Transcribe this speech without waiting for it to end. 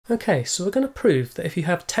Okay, so we're going to prove that if you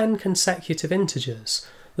have 10 consecutive integers,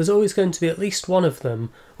 there's always going to be at least one of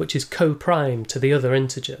them which is coprime to the other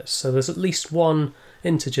integers. So there's at least one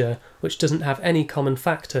integer which doesn't have any common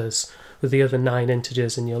factors with the other 9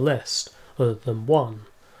 integers in your list, other than 1.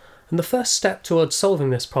 And the first step towards solving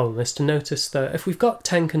this problem is to notice that if we've got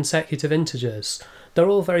 10 consecutive integers, they're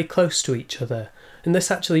all very close to each other, and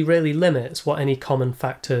this actually really limits what any common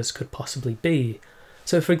factors could possibly be.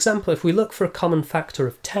 So for example, if we look for a common factor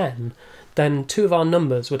of 10, then two of our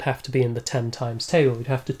numbers would have to be in the 10 times table. We'd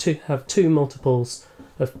have to have two multiples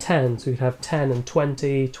of 10, so we'd have 10 and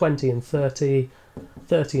 20, 20 and 30,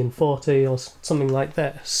 30 and 40, or something like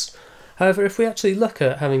this. However, if we actually look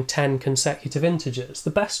at having 10 consecutive integers, the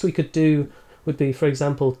best we could do would be, for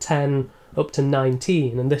example, 10 up to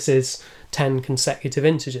 19, and this is 10 consecutive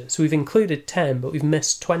integers. So we've included 10, but we've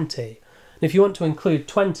missed 20. And if you want to include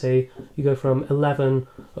 20, you go from 11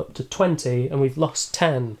 up to 20, and we've lost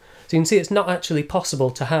 10. So you can see it's not actually possible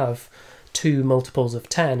to have two multiples of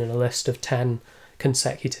 10 in a list of 10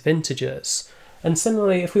 consecutive integers. And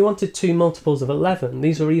similarly, if we wanted two multiples of 11,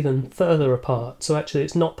 these are even further apart. So actually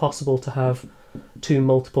it's not possible to have two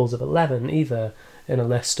multiples of 11 either in a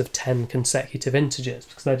list of 10 consecutive integers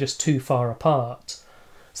because they're just too far apart.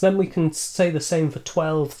 So then we can say the same for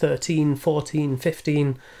 12, 13, 14,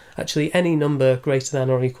 15. Actually, any number greater than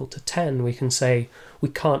or equal to 10, we can say we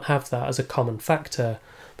can't have that as a common factor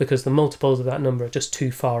because the multiples of that number are just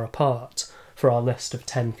too far apart for our list of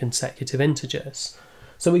 10 consecutive integers.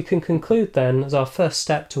 So we can conclude then, as our first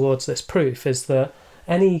step towards this proof, is that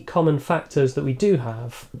any common factors that we do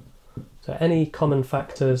have, so any common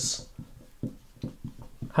factors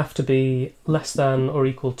have to be less than or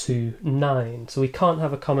equal to 9. So we can't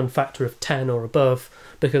have a common factor of 10 or above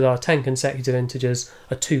because our 10 consecutive integers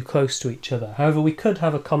are too close to each other. However, we could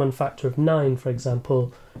have a common factor of 9, for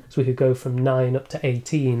example, so we could go from 9 up to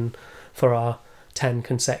 18 for our 10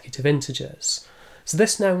 consecutive integers. So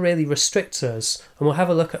this now really restricts us, and we'll have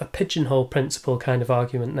a look at a pigeonhole principle kind of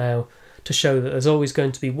argument now to show that there's always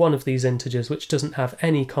going to be one of these integers which doesn't have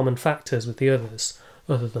any common factors with the others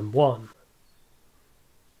other than 1.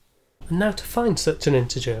 And now to find such an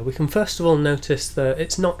integer, we can first of all notice that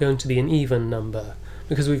it's not going to be an even number,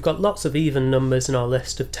 because we've got lots of even numbers in our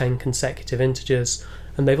list of 10 consecutive integers,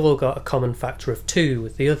 and they've all got a common factor of 2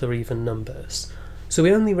 with the other even numbers. So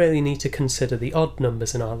we only really need to consider the odd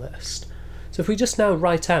numbers in our list. So if we just now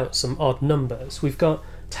write out some odd numbers, we've got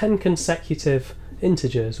 10 consecutive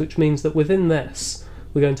integers, which means that within this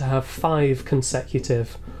we're going to have 5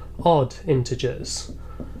 consecutive odd integers.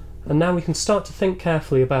 And now we can start to think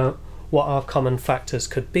carefully about what our common factors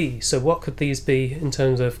could be. So what could these be in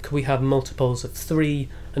terms of, could we have multiples of 3,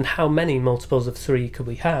 and how many multiples of 3 could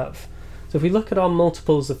we have? So if we look at our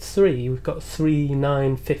multiples of 3, we've got 3,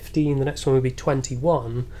 9, 15, the next one would be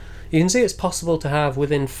 21. You can see it's possible to have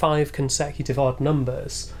within 5 consecutive odd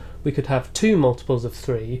numbers. We could have 2 multiples of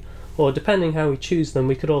 3, or depending how we choose them,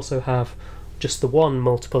 we could also have just the 1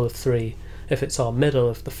 multiple of 3 if it's our middle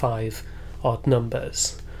of the 5 odd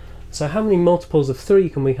numbers. So how many multiples of 3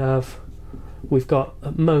 can we have? We've got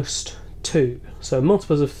at most 2. So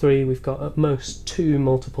multiples of 3, we've got at most 2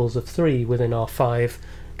 multiples of 3 within our 5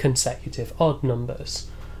 consecutive odd numbers.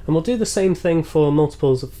 And we'll do the same thing for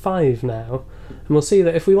multiples of 5 now, and we'll see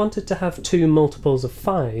that if we wanted to have 2 multiples of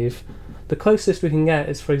 5, the closest we can get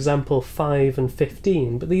is, for example, 5 and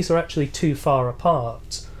 15, but these are actually too far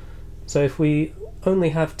apart. So if we only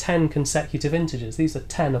have 10 consecutive integers, these are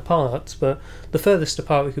 10 apart, but the furthest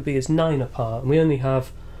apart we could be is 9 apart, and we only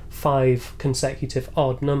have 5 consecutive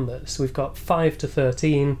odd numbers. So we've got 5 to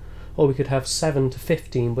 13, or we could have 7 to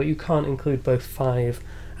 15, but you can't include both 5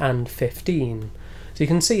 and 15. So you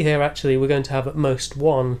can see here actually we're going to have at most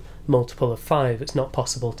 1 multiple of 5, it's not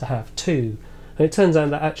possible to have 2. And it turns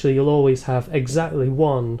out that actually you'll always have exactly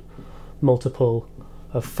 1 multiple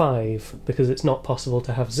of 5 because it's not possible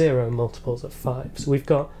to have 0 multiples of 5. So we've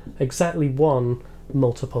got exactly 1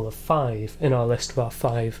 multiple of 5 in our list of our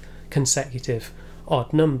 5 consecutive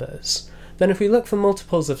odd numbers. Then if we look for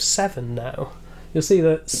multiples of 7 now, you'll see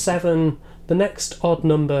that 7, the next odd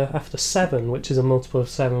number after 7, which is a multiple of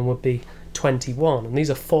 7, would be 21, and these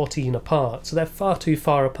are 14 apart, so they're far too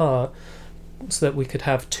far apart so that we could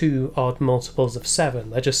have 2 odd multiples of 7.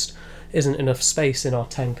 There just isn't enough space in our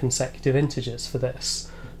 10 consecutive integers for this.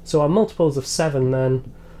 So our multiples of 7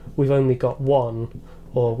 then, we've only got 1,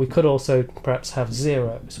 or we could also perhaps have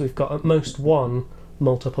 0, so we've got at most 1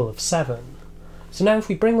 multiple of 7. So now if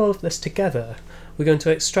we bring all of this together, we're going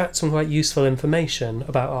to extract some quite useful information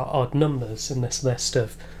about our odd numbers in this list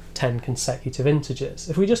of 10 consecutive integers.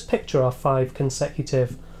 If we just picture our 5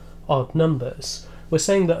 consecutive odd numbers, we're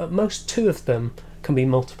saying that at most 2 of them can be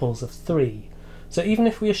multiples of 3. So even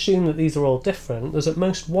if we assume that these are all different, there's at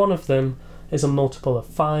most 1 of them is a multiple of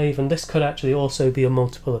 5, and this could actually also be a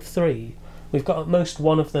multiple of 3. We've got at most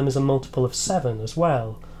 1 of them is a multiple of 7 as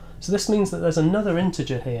well. So this means that there's another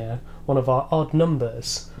integer here, one of our odd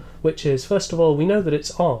numbers, which is, first of all, we know that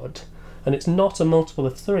it's odd, and it's not a multiple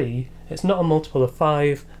of 3, it's not a multiple of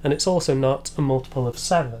 5, and it's also not a multiple of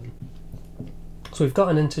 7. So we've got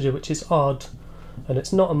an integer which is odd, and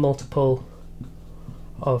it's not a multiple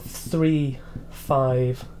of 3,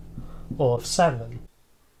 5, or of 7.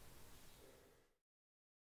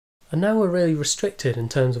 And now we're really restricted in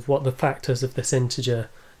terms of what the factors of this integer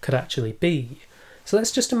could actually be. So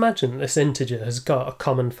let's just imagine that this integer has got a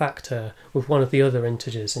common factor with one of the other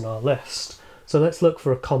integers in our list. So let's look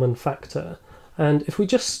for a common factor. And if we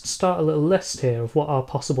just start a little list here of what our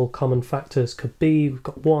possible common factors could be, we've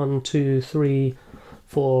got 1, 2, 3,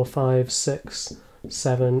 4, 5, 6,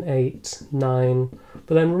 7, 8, 9.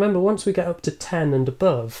 But then remember, once we get up to 10 and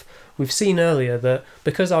above, we've seen earlier that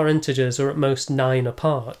because our integers are at most 9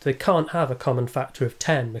 apart, they can't have a common factor of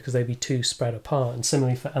 10 because they'd be too spread apart, and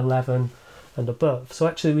similarly for 11 and above. So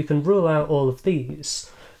actually we can rule out all of these.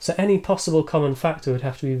 So any possible common factor would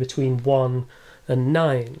have to be between 1 and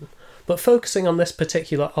 9. But focusing on this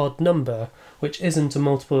particular odd number, which isn't a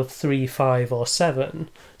multiple of 3, 5 or 7,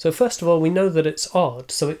 so first of all we know that it's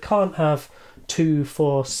odd, so it can't have 2,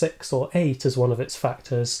 4, 6 or 8 as one of its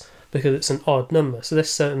factors because it's an odd number, so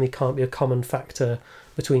this certainly can't be a common factor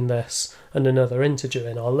between this and another integer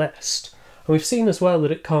in our list. And we've seen as well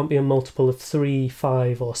that it can't be a multiple of 3,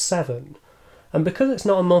 5 or 7. And because it's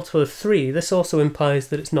not a multiple of 3, this also implies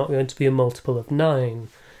that it's not going to be a multiple of 9.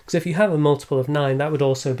 Because if you have a multiple of 9, that would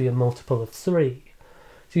also be a multiple of 3.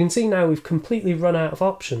 So you can see now we've completely run out of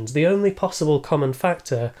options. The only possible common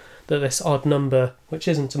factor that this odd number, which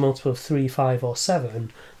isn't a multiple of 3, 5 or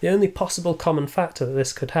 7, the only possible common factor that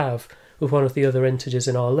this could have with one of the other integers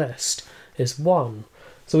in our list is 1.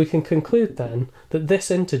 So we can conclude then that this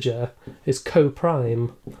integer is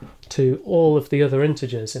coprime to all of the other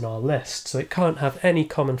integers in our list. So it can't have any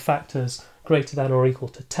common factors greater than or equal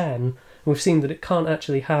to 10. And we've seen that it can't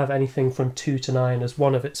actually have anything from 2 to 9 as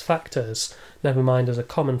one of its factors, never mind as a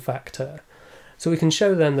common factor. So we can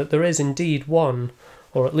show then that there is indeed one,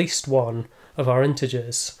 or at least one, of our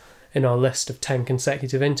integers in our list of 10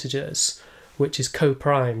 consecutive integers, which is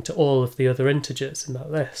coprime to all of the other integers in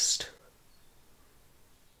that list.